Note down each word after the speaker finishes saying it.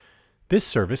This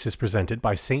service is presented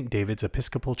by St. David's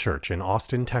Episcopal Church in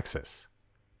Austin, Texas.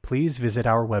 Please visit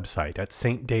our website at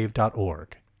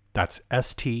stdave.org. That's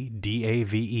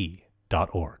stdave.org.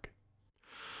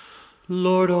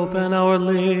 Lord, open our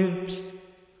lips,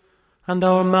 and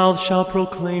our mouth shall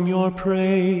proclaim your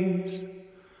praise.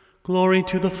 Glory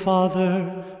to the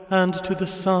Father, and to the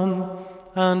Son,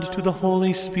 and to the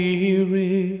Holy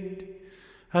Spirit,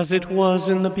 as it was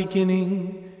in the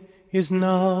beginning, is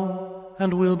now,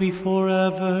 and will be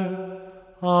forever.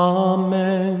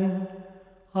 Amen.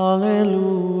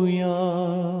 Alleluia.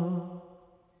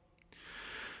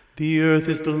 The earth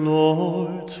is the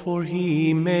Lord's, for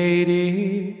he made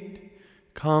it.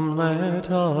 Come, let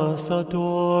us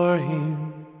adore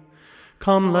him.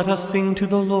 Come, let us sing to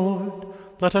the Lord.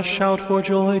 Let us shout for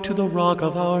joy to the rock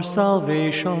of our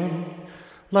salvation.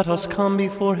 Let us come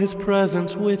before his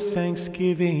presence with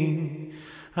thanksgiving,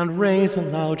 and raise a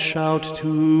loud shout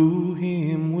to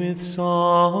him with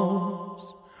psalms.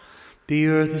 The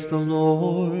earth is the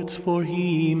Lord's, for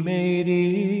he made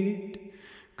it.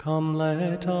 Come,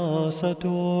 let us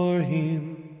adore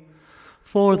him.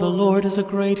 For the Lord is a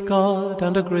great God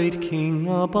and a great King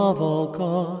above all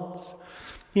gods.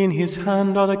 In his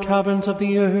hand are the caverns of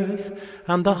the earth,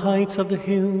 and the heights of the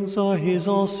hills are his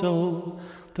also.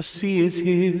 The sea is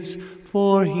his,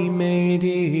 for he made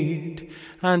it,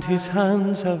 and his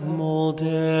hands have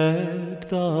molded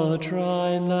the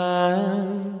dry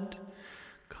land.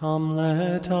 Come,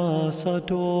 let us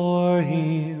adore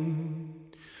him.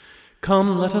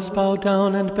 Come, let us bow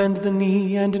down and bend the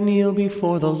knee and kneel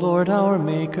before the Lord our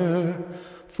Maker.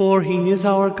 For he is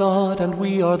our God, and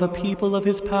we are the people of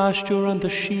his pasture and the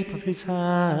sheep of his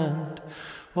hand.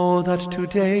 Oh, that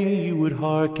today you would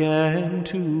hearken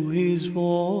to his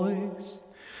voice.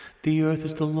 The earth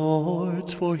is the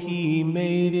Lord's, for he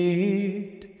made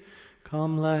it.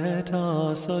 Come, let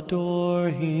us adore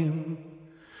him.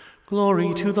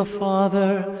 Glory to the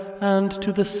Father, and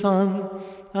to the Son,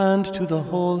 and to the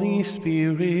Holy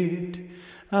Spirit,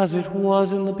 as it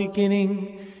was in the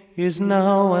beginning, is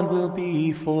now, and will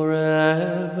be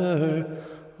forever.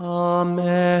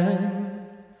 Amen.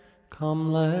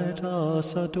 Come, let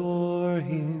us adore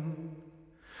him.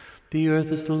 The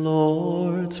earth is the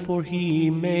Lord's, for he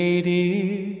made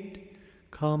it.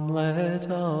 Come, let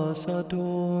us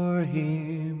adore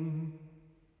him.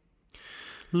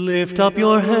 Lift up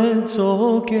your heads,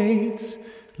 O gates,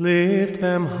 lift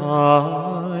them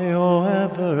high, O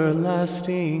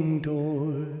everlasting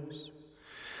doors.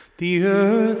 The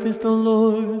earth is the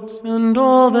Lord's, and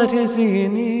all that is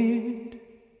in it,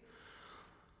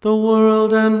 the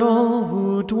world and all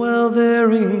who dwell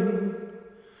therein.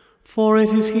 For it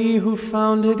is he who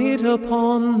founded it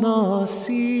upon the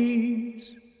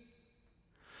seas,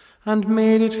 and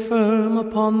made it firm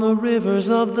upon the rivers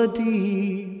of the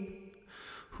deep.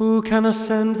 Who can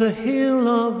ascend the hill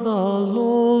of the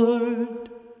Lord?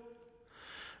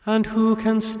 And who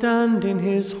can stand in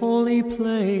his holy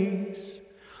place?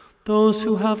 Those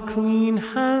who have clean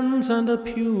hands and a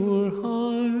pure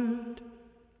heart,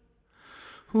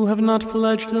 who have not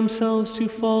pledged themselves to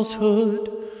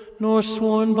falsehood, nor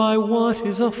sworn by what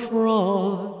is a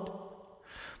fraud.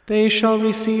 They shall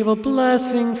receive a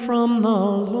blessing from the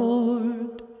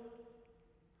Lord,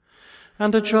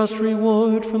 and a just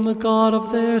reward from the God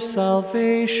of their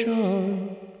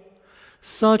salvation.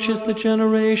 Such is the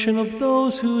generation of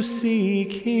those who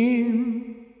seek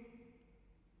him,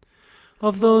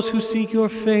 of those who seek your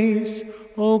face,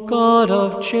 O God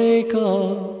of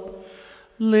Jacob.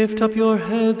 Lift up your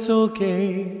heads, O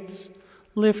gates,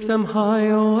 lift them high,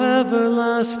 O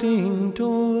everlasting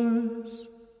doors.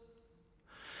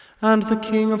 And the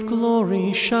King of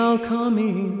glory shall come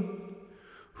in.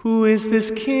 Who is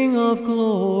this King of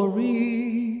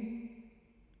glory?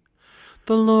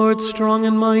 The Lord strong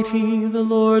and mighty, the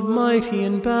Lord mighty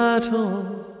in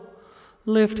battle.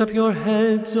 Lift up your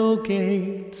heads, O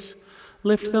gates,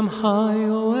 lift them high,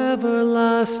 O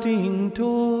everlasting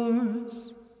doors.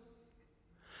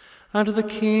 And the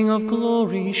King of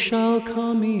glory shall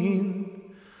come in.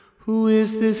 Who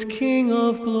is this King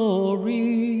of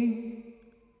glory?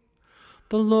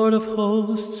 The Lord of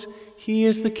hosts, he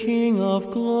is the King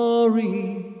of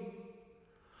glory.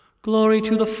 Glory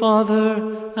to the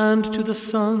Father, and to the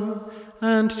Son,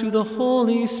 and to the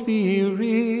Holy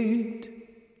Spirit,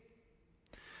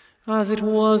 as it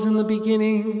was in the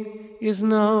beginning, is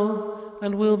now,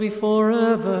 and will be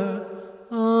forever.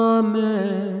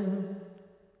 Amen.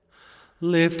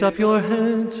 Lift up your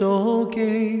heads, O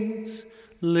gates,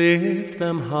 lift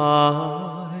them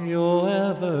high, O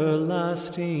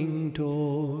everlasting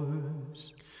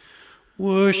doors.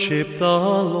 Worship the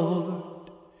Lord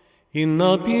in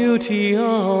the beauty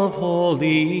of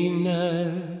holiness.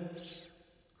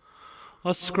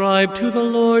 Ascribe to the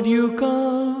Lord, you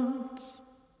gods.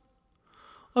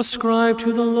 Ascribe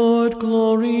to the Lord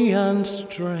glory and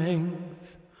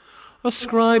strength.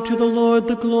 Ascribe to the Lord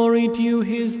the glory due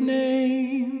his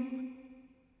name.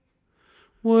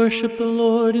 Worship the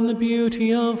Lord in the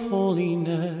beauty of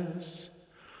holiness.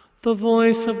 The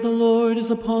voice of the Lord is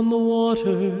upon the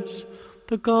waters.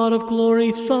 The God of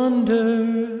glory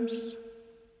thunders.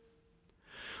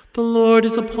 The Lord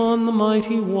is upon the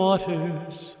mighty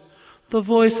waters. The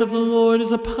voice of the Lord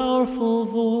is a powerful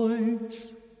voice.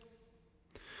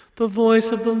 The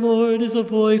voice of the Lord is a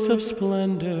voice of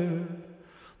splendor.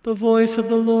 The voice of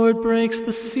the Lord breaks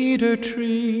the cedar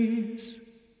trees.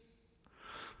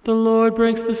 The Lord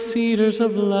breaks the cedars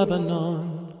of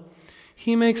Lebanon.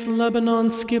 He makes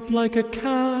Lebanon skip like a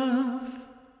calf,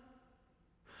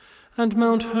 and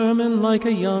Mount Hermon like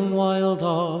a young wild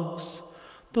ox.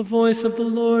 The voice of the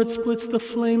Lord splits the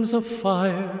flames of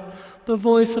fire. The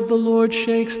voice of the Lord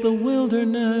shakes the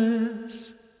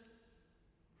wilderness.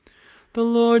 The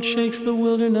Lord shakes the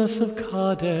wilderness of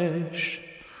Kadesh.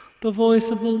 The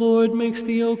voice of the Lord makes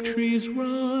the oak trees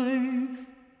writhe,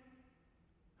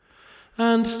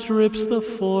 and strips the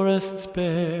forests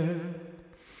bare.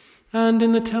 And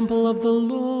in the temple of the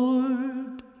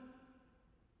Lord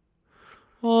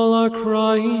all are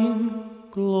crying,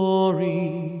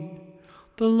 glory.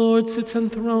 The Lord sits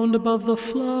enthroned above the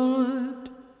flood.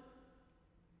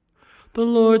 The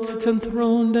Lord sits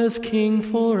enthroned as King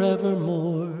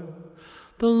forevermore.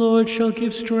 The Lord shall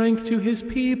give strength to his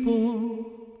people.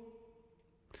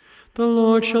 The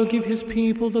Lord shall give his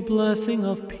people the blessing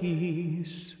of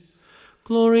peace.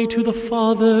 Glory to the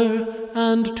Father,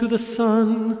 and to the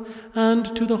Son,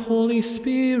 and to the Holy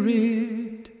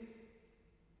Spirit,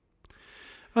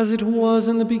 as it was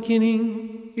in the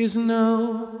beginning, is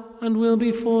now, and will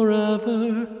be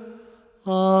forever.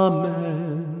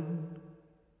 Amen.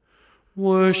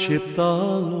 Worship the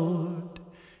Lord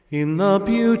in the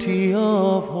beauty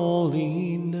of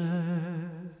holiness.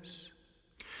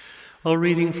 A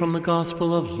reading from the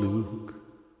Gospel of Luke.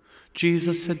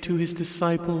 Jesus said to his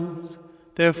disciples,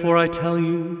 "Therefore I tell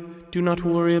you, do not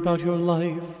worry about your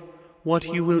life, what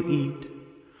you will eat,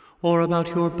 or about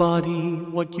your body,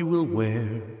 what you will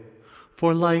wear.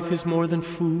 For life is more than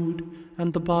food,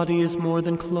 and the body is more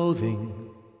than clothing.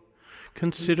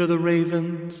 Consider the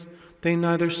ravens, they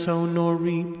neither sow nor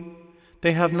reap,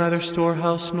 they have neither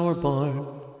storehouse nor barn,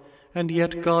 and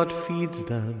yet God feeds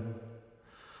them.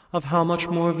 Of how much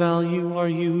more value are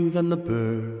you than the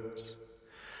birds?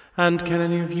 And can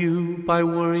any of you, by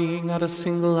worrying, add a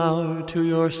single hour to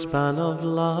your span of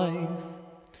life?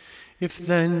 If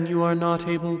then you are not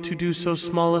able to do so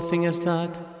small a thing as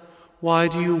that, why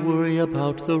do you worry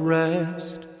about the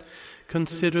rest?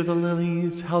 Consider the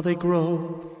lilies, how they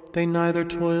grow. They neither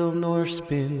toil nor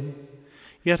spin.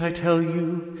 Yet I tell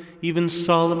you, even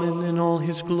Solomon in all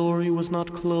his glory was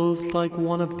not clothed like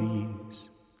one of these.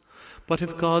 But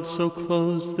if God so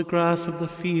clothes the grass of the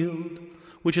field,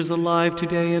 which is alive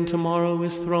today and tomorrow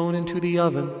is thrown into the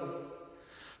oven,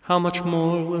 how much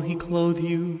more will he clothe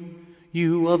you,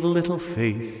 you of little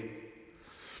faith?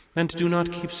 And do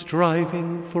not keep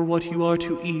striving for what you are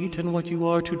to eat and what you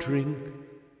are to drink,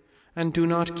 and do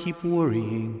not keep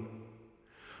worrying,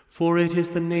 for it is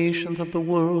the nations of the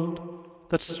world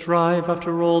that strive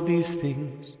after all these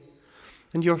things,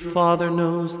 and your Father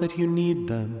knows that you need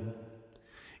them.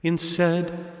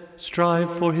 Instead,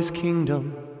 strive for his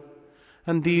kingdom,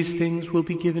 and these things will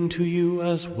be given to you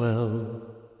as well."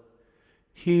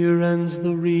 Here ends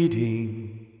the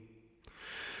reading.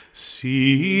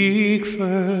 Seek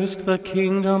first the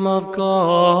kingdom of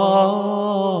God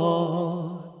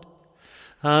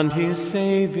and his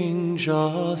saving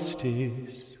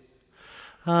justice,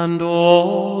 and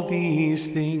all these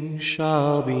things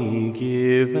shall be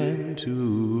given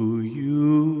to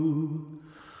you.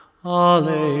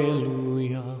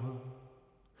 Alleluia.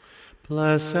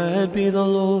 Blessed be the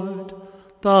Lord,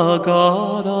 the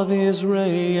God of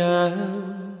Israel.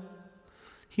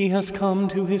 He has come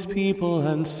to his people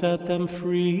and set them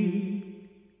free.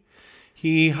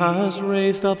 He has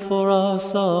raised up for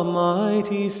us a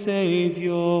mighty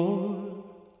Savior,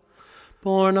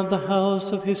 born of the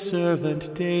house of his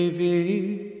servant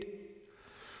David.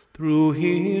 Through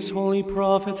his holy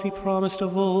prophets he promised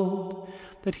of old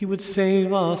that he would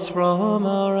save us from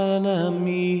our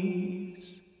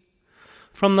enemies,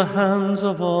 from the hands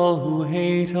of all who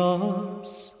hate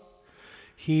us.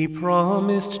 He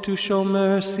promised to show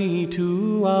mercy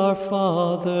to our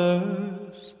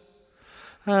fathers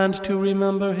and to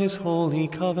remember his holy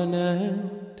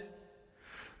covenant,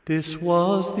 This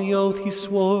was the oath he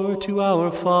swore to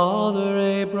our father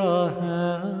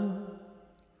Abraham,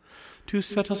 to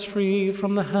set us free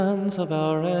from the hands of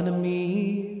our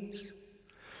enemies,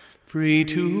 free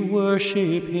to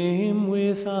worship him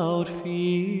without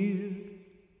fear,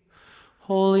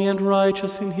 holy and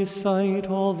righteous in his sight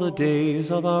all the days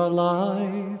of our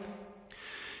life.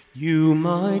 You,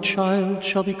 my child,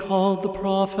 shall be called the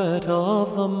prophet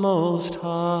of the Most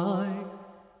High,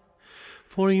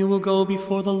 for you will go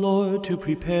before the Lord to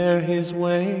prepare his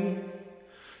way,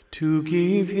 to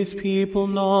give his people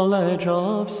knowledge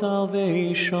of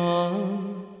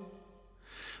salvation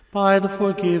by the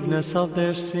forgiveness of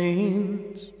their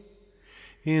sins,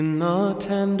 in the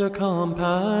tender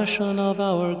compassion of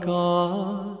our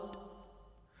God.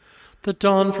 The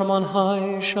dawn from on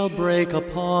high shall break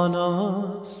upon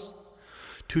us,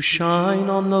 to shine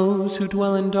on those who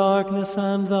dwell in darkness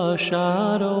and the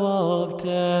shadow of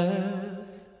death,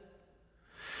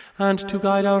 and to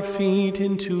guide our feet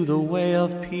into the way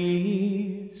of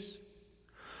peace.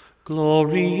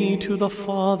 Glory to the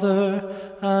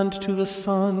Father, and to the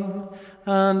Son,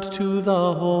 and to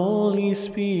the Holy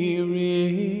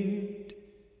Spirit,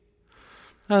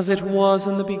 as it was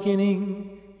in the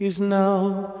beginning, is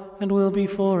now, and will be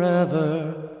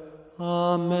forever.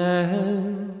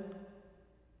 Amen.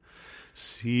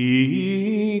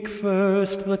 Seek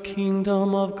first the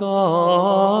kingdom of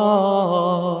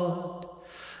God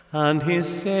and his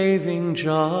saving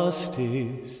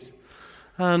justice,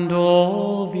 and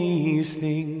all these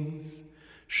things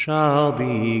shall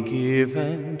be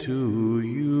given to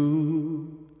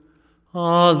you.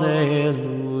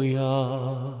 Alleluia.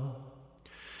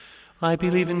 I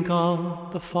believe in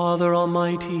God, the Father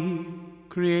Almighty,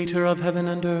 creator of heaven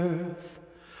and earth.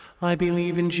 I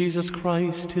believe in Jesus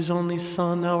Christ, his only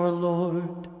Son, our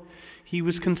Lord. He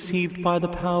was conceived by the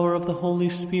power of the Holy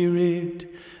Spirit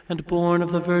and born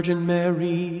of the Virgin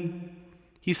Mary.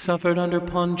 He suffered under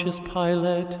Pontius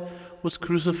Pilate, was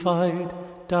crucified,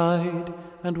 died,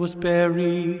 and was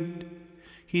buried.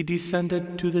 He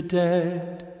descended to the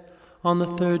dead. On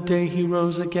the third day he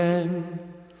rose again.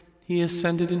 He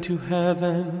ascended into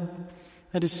heaven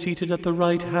and is seated at the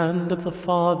right hand of the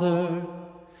Father.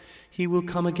 He will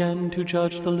come again to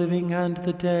judge the living and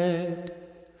the dead.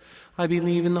 I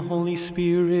believe in the Holy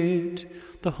Spirit,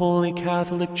 the Holy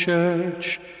Catholic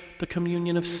Church, the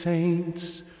communion of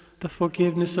saints, the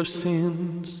forgiveness of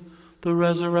sins, the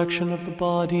resurrection of the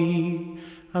body,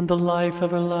 and the life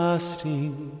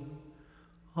everlasting.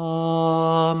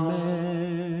 Amen.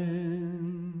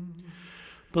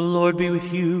 The Lord be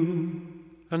with you,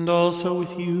 and also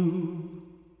with you.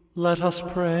 Let us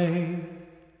pray.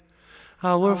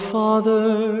 Our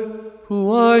Father,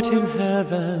 who art in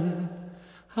heaven,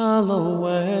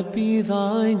 hallowed be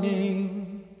thy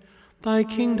name. Thy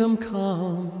kingdom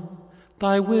come,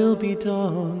 thy will be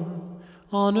done,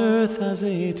 on earth as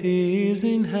it is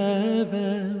in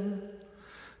heaven.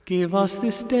 Give us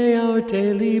this day our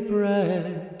daily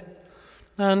bread,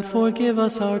 and forgive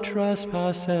us our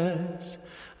trespasses,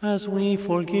 as we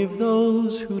forgive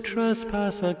those who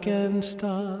trespass against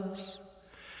us.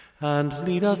 And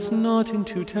lead us not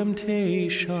into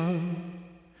temptation,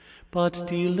 but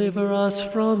deliver us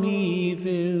from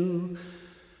evil.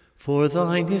 For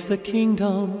thine is the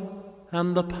kingdom,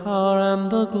 and the power,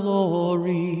 and the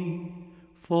glory,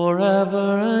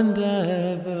 forever and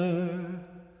ever.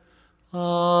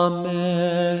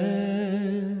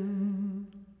 Amen.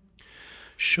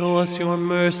 Show us your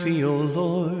mercy, O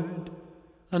Lord,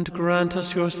 and grant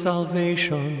us your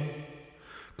salvation.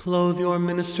 Clothe your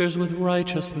ministers with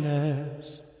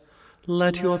righteousness.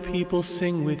 Let your people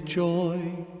sing with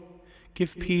joy.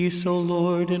 Give peace, O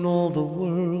Lord, in all the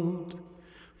world,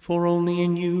 for only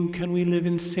in you can we live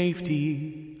in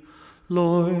safety.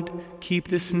 Lord, keep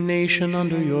this nation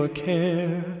under your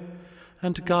care,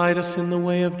 and guide us in the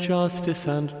way of justice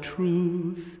and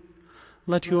truth.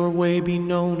 Let your way be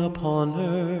known upon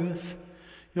earth,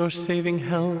 your saving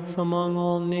health among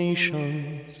all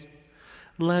nations.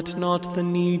 Let not the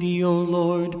needy, O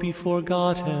Lord, be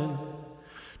forgotten,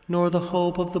 nor the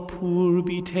hope of the poor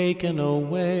be taken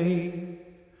away.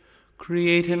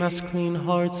 Create in us clean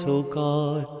hearts, O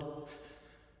God,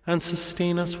 and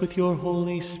sustain us with your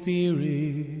Holy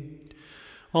Spirit.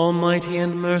 Almighty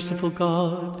and merciful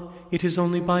God, it is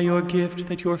only by your gift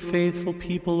that your faithful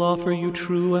people offer you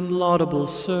true and laudable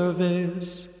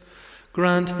service.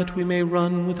 Grant that we may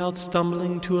run without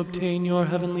stumbling to obtain your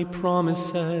heavenly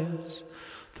promises,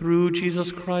 through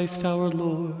Jesus Christ our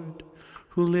Lord,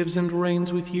 who lives and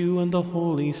reigns with you and the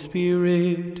Holy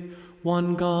Spirit,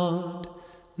 one God,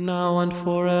 now and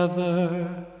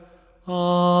forever.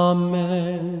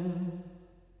 Amen.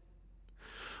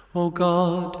 O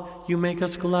God, you make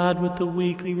us glad with the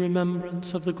weekly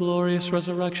remembrance of the glorious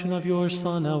resurrection of your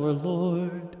Son, our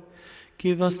Lord.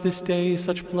 Give us this day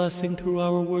such blessing through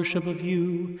our worship of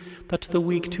you, that the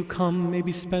week to come may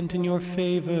be spent in your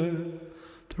favor.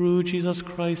 Through Jesus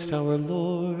Christ our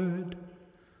Lord.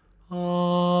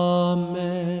 Amen.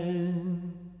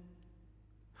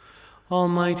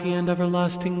 Almighty and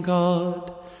everlasting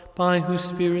God, by whose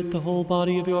Spirit the whole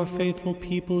body of your faithful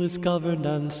people is governed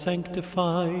and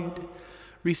sanctified,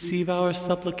 receive our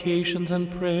supplications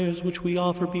and prayers which we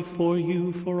offer before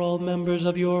you for all members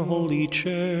of your holy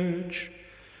church,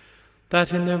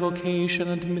 that in their vocation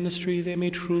and ministry they may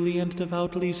truly and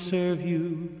devoutly serve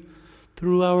you,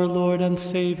 through our Lord and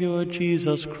Savior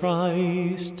Jesus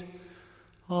Christ.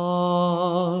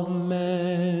 Amen.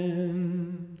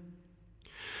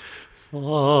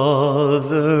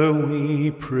 Father,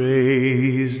 we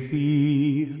praise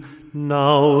thee,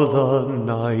 now the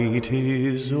night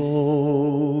is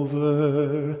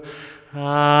over.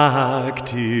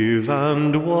 Active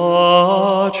and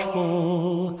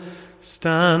watchful,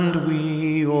 stand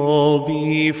we all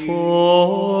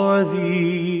before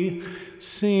thee,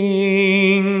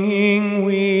 singing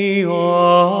we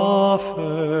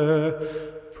offer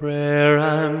prayer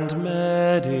and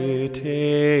meditation.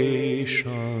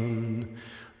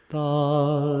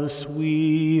 Thus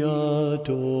we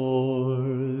adore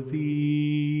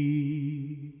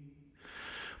thee.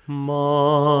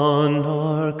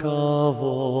 Monarch of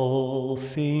all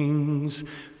things,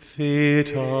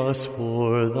 fit us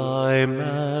for thy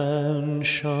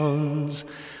mansions.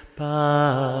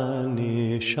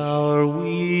 Banish our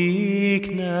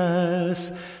weakness,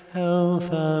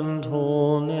 health and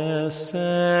wholeness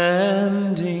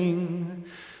sending.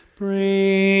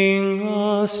 Bring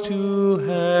us to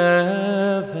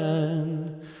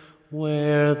heaven,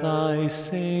 where thy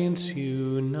saints united,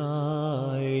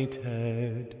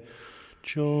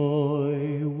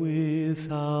 joy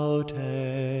without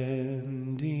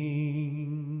ending.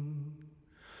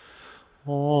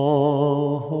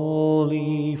 All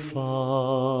Holy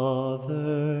Father,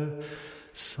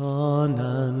 Son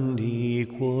and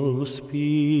equal Spirit,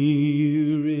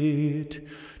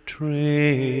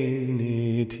 Trinity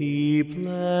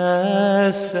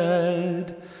blessed,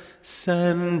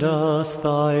 send us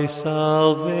thy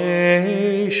salvation.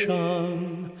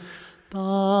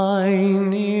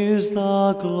 Thine is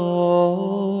the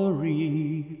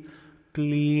glory,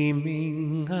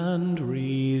 gleaming and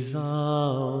resounding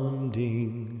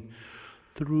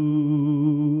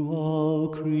through all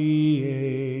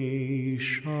creation.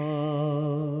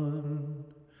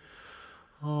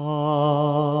 Amen.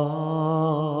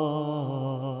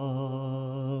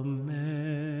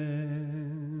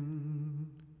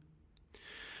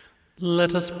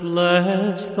 Let us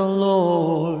bless the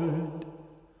Lord.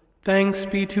 Thanks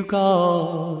be to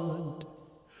God.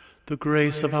 The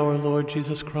grace of our Lord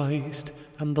Jesus Christ,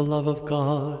 and the love of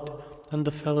God, and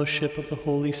the fellowship of the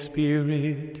Holy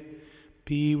Spirit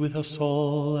be with us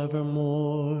all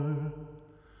evermore.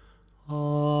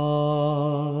 Amen.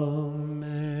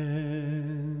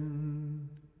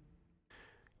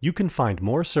 You can find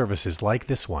more services like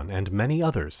this one and many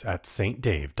others at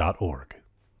saintdave.org.